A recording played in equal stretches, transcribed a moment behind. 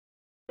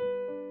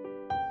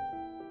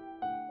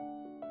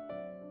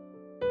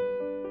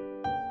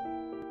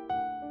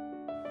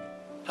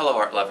Hello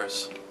art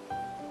lovers.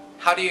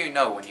 How do you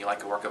know when you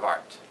like a work of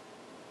art?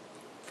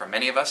 For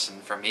many of us,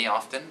 and for me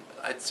often,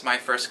 it's my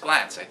first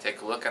glance. I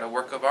take a look at a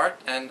work of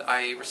art and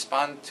I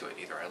respond to it.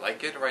 Either I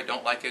like it or I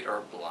don't like it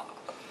or blah.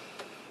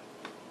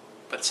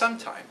 But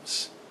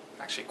sometimes,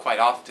 actually quite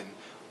often,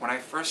 when I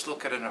first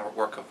look at a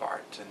work of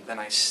art and then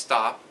I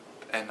stop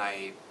and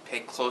I pay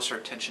closer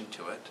attention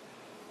to it,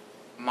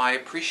 my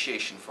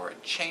appreciation for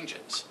it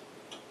changes.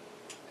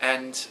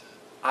 And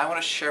I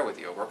want to share with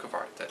you a work of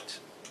art that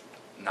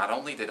not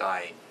only did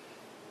I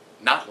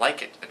not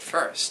like it at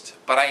first,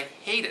 but I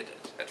hated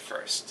it at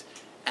first.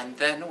 And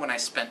then when I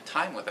spent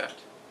time with it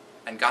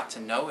and got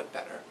to know it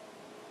better,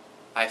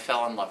 I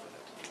fell in love with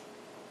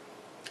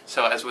it.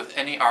 So as with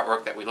any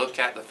artwork that we look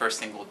at, the first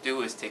thing we'll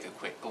do is take a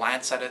quick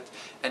glance at it,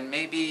 and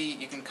maybe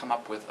you can come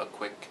up with a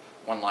quick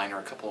one-liner or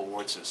a couple of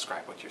words to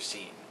describe what you're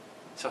seeing.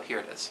 So here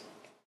it is.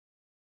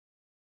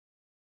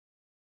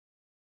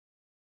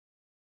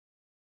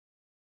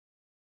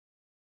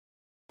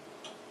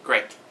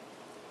 Great.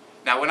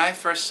 Now when I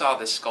first saw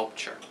this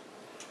sculpture,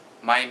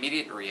 my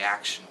immediate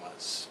reaction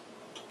was,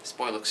 this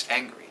boy looks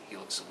angry, he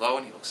looks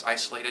alone, he looks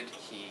isolated,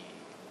 he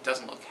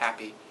doesn't look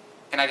happy,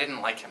 and I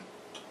didn't like him.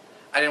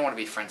 I didn't want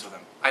to be friends with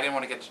him. I didn't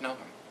want to get to know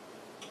him.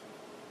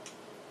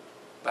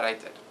 But I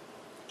did.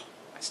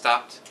 I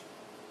stopped,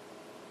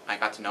 I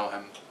got to know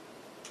him,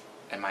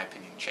 and my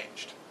opinion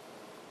changed.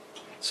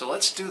 So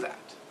let's do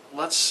that.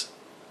 Let's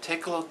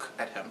take a look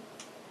at him,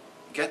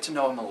 get to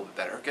know him a little bit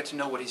better, get to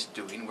know what he's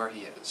doing, where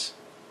he is.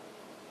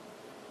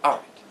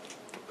 Alright,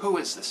 who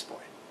is this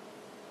boy?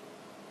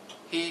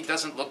 He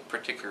doesn't look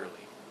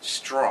particularly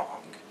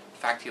strong. In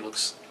fact, he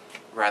looks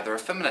rather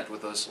effeminate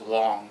with those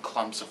long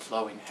clumps of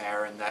flowing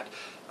hair and that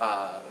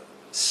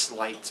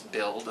slight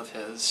build of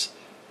his,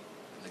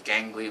 the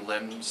gangly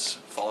limbs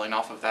falling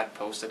off of that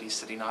post that he's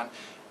sitting on.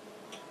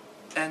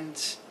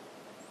 And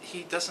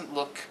he doesn't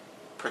look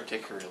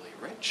particularly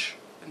rich,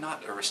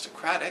 not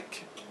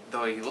aristocratic,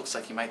 though he looks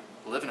like he might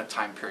live in a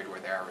time period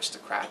where there are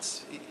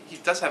aristocrats. He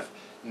does have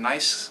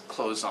nice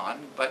clothes on,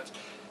 but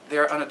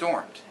they're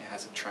unadorned. He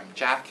has a trimmed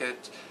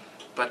jacket,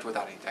 but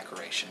without any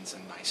decorations,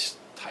 and nice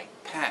tight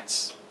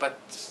pants,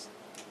 but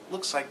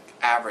looks like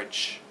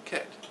average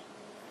kid.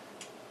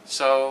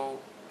 So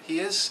he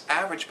is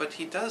average, but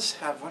he does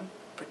have one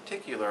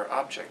particular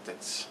object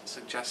that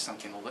suggests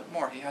something a little bit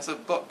more. He has a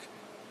book.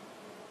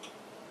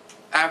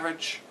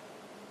 Average,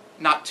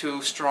 not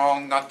too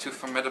strong, not too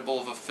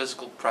formidable of a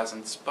physical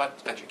presence, but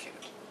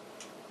educated.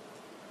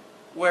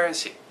 Where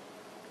is he?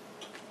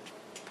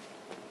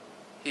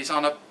 He's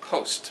on a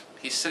post.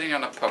 He's sitting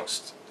on a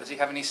post. Does he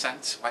have any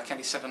sense? Why can't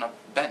he sit on a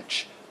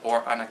bench,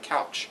 or on a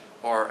couch,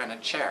 or in a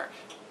chair?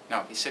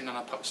 No, he's sitting on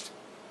a post.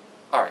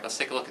 Alright, let's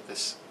take a look at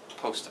this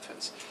post of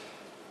his.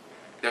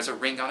 There's a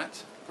ring on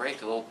it.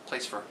 Great, a little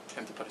place for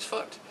him to put his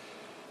foot.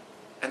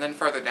 And then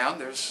further down,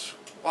 there's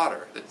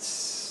water that's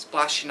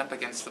splashing up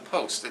against the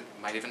post. It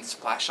might even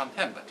splash on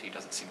him, but he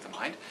doesn't seem to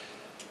mind.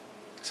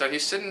 So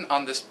he's sitting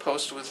on this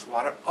post with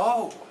water.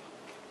 Oh,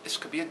 this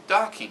could be a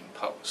docking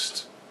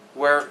post,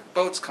 where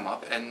boats come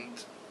up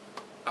and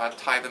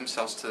tie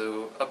themselves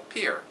to a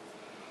pier.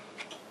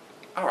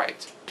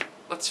 Alright,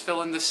 let's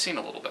fill in this scene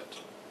a little bit.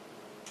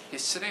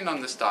 He's sitting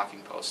on this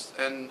docking post,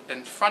 and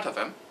in front of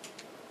him,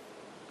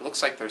 it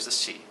looks like there's a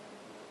sea.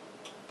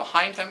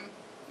 Behind him,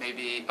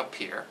 maybe a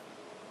pier,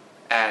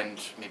 and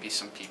maybe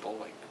some people,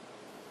 like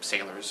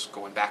sailors,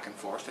 going back and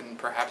forth, and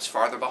perhaps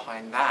farther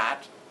behind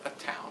that, a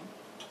town,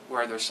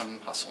 where there's some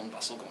hustle and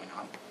bustle going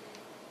on.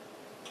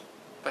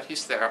 But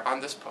he's there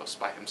on this post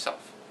by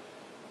himself.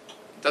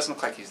 It doesn't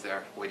look like he's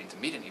there waiting to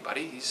meet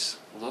anybody. He's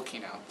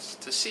looking out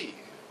to sea.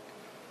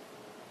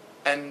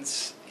 And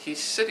he's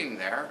sitting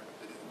there,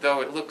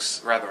 though it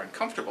looks rather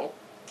uncomfortable.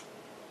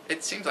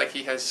 It seems like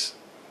he has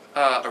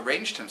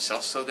arranged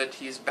himself so that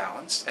he is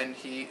balanced and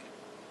he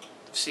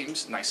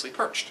seems nicely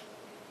perched.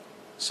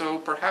 So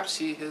perhaps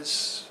he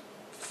is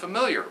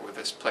familiar with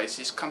this place.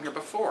 He's come here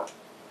before.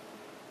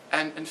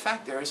 And in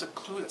fact, there is a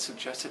clue that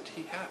suggests that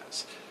he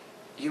has.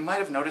 You might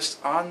have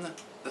noticed on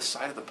the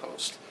side of the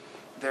post,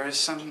 there is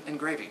some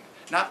engraving.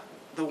 Not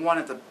the one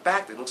at the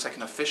back that looks like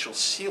an official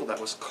seal that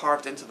was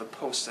carved into the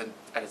post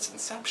at its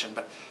inception,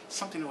 but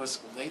something that was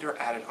later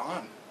added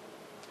on.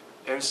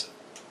 There's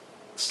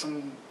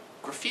some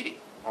graffiti,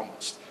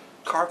 almost,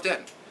 carved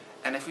in.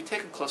 And if we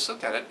take a close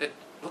look at it, it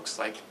looks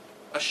like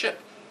a ship.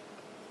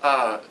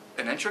 An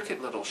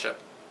intricate little ship,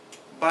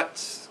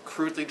 but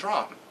crudely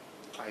drawn.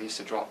 I used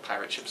to draw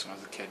pirate ships when I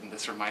was a kid, and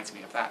this reminds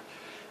me of that.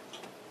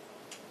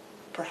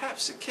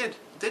 Perhaps a kid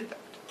did that.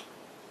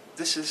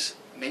 This is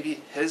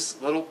maybe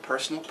his little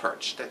personal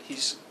perch that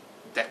he's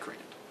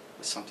decorated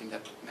with something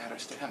that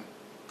matters to him.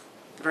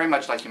 Very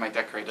much like you might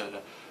decorate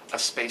a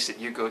space that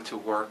you go to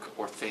work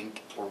or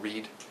think or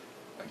read,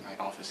 like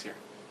my office here.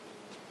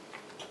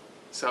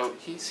 So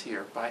he's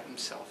here by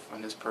himself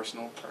on his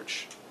personal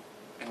perch,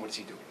 and what is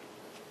he doing?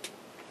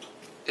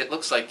 It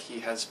looks like he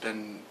has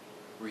been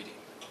reading.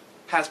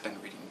 Has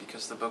been reading,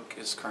 because the book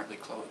is currently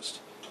closed.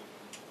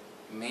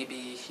 Maybe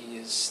he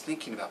is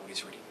thinking about what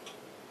he's reading.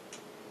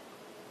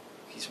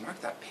 He's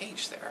marked that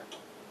page there.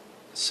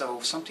 So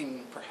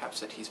something perhaps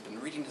that he's been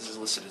reading has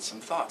elicited some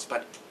thoughts,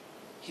 but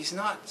he's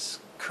not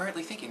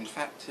currently thinking. In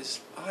fact,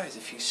 his eyes,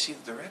 if you see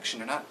the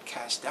direction, are not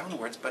cast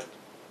downwards, but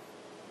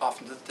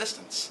off into the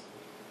distance.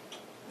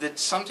 Did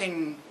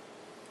something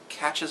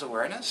catch his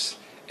awareness?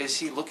 Is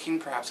he looking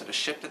perhaps at a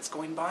ship that's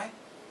going by?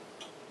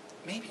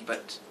 Maybe,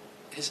 but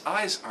his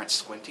eyes aren't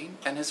squinting,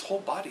 and his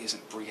whole body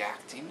isn't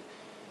reacting.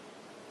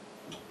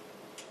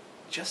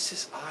 Just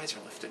his eyes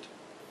are lifted.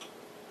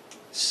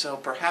 So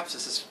perhaps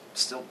this is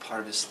still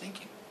part of his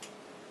thinking.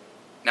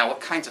 Now,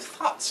 what kinds of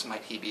thoughts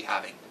might he be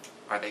having?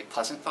 Are they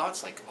pleasant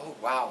thoughts, like, oh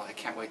wow, I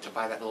can't wait to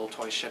buy that little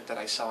toy ship that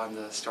I saw in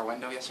the store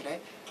window yesterday?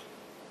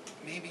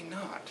 Maybe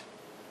not.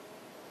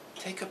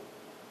 Take a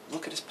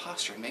look at his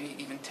posture, maybe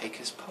even take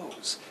his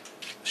pose.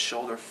 The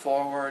shoulder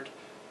forward,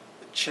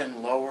 the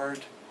chin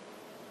lowered.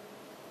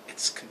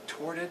 It's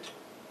contorted,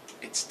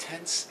 it's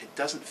tense, it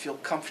doesn't feel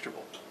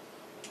comfortable.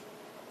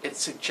 It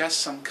suggests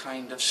some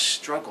kind of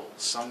struggle,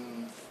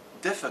 some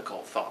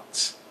difficult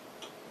thoughts.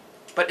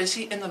 But is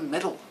he in the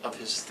middle of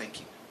his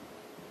thinking?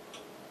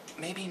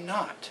 Maybe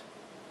not.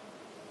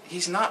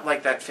 He's not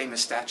like that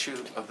famous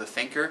statue of the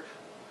thinker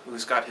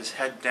who's got his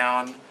head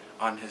down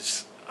on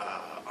his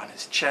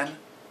chin,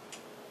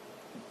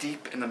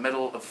 deep in the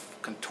middle of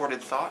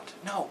contorted thought.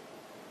 No.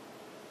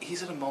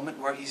 He's at a moment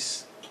where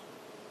he's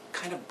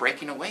kind of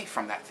breaking away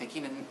from that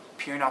thinking and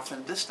peering off in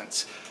the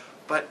distance.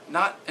 But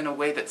not in a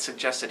way that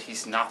suggests that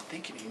he's not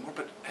thinking anymore,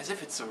 but as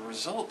if it's a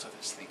result of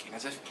his thinking,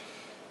 as if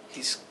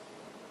he's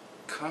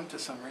come to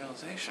some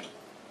realization,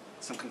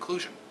 some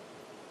conclusion.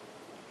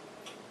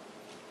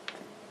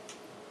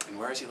 And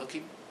where is he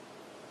looking?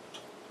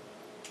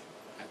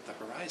 At the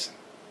horizon.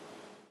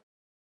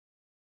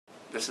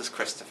 This is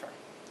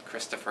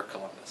Christopher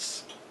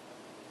Columbus.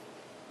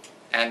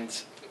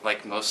 And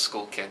like most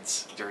school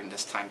kids during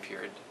this time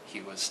period,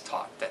 he was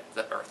taught that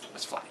the earth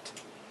was flat.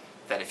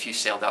 That if you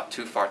sailed out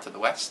too far to the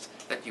west,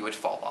 that you would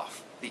fall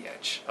off the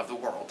edge of the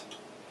world.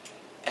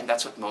 And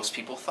that's what most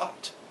people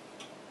thought.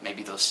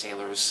 Maybe those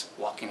sailors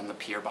walking on the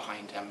pier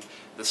behind him,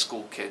 the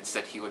school kids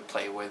that he would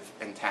play with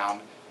in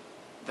town,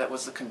 that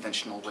was the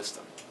conventional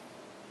wisdom.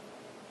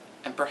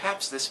 And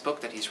perhaps this book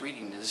that he's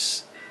reading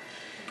is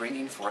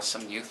bringing forth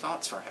some new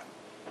thoughts for him.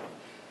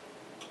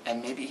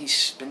 And maybe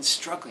he's been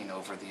struggling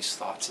over these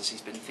thoughts as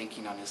he's been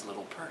thinking on his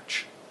little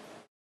perch.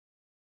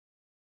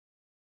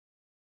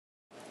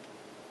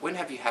 When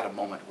have you had a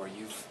moment where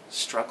you've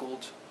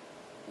struggled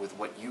with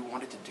what you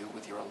wanted to do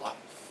with your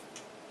life?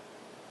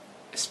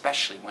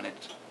 Especially when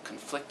it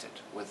conflicted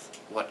with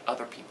what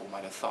other people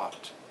might have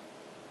thought.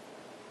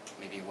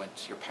 Maybe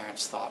what your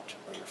parents thought,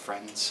 or your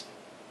friends,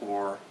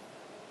 or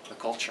the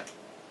culture.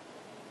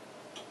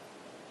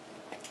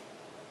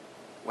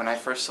 When I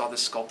first saw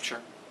this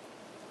sculpture,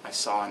 I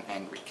saw an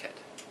angry kid.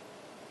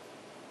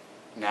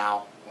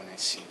 Now, when I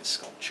see the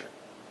sculpture,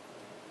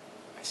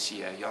 I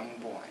see a young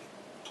boy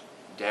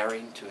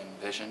daring to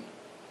envision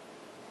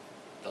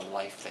the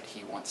life that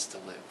he wants to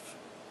live,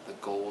 the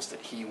goals that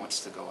he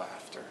wants to go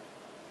after,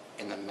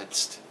 in the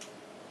midst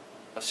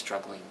of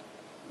struggling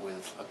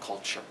with a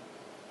culture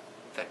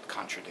that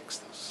contradicts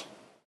those.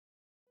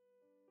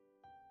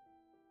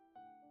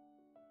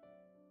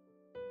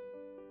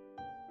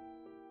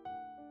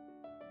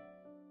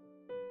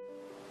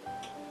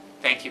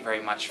 Thank you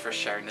very much for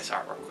sharing this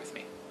artwork with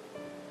me.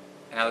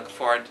 And I look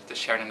forward to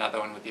sharing another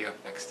one with you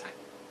next time.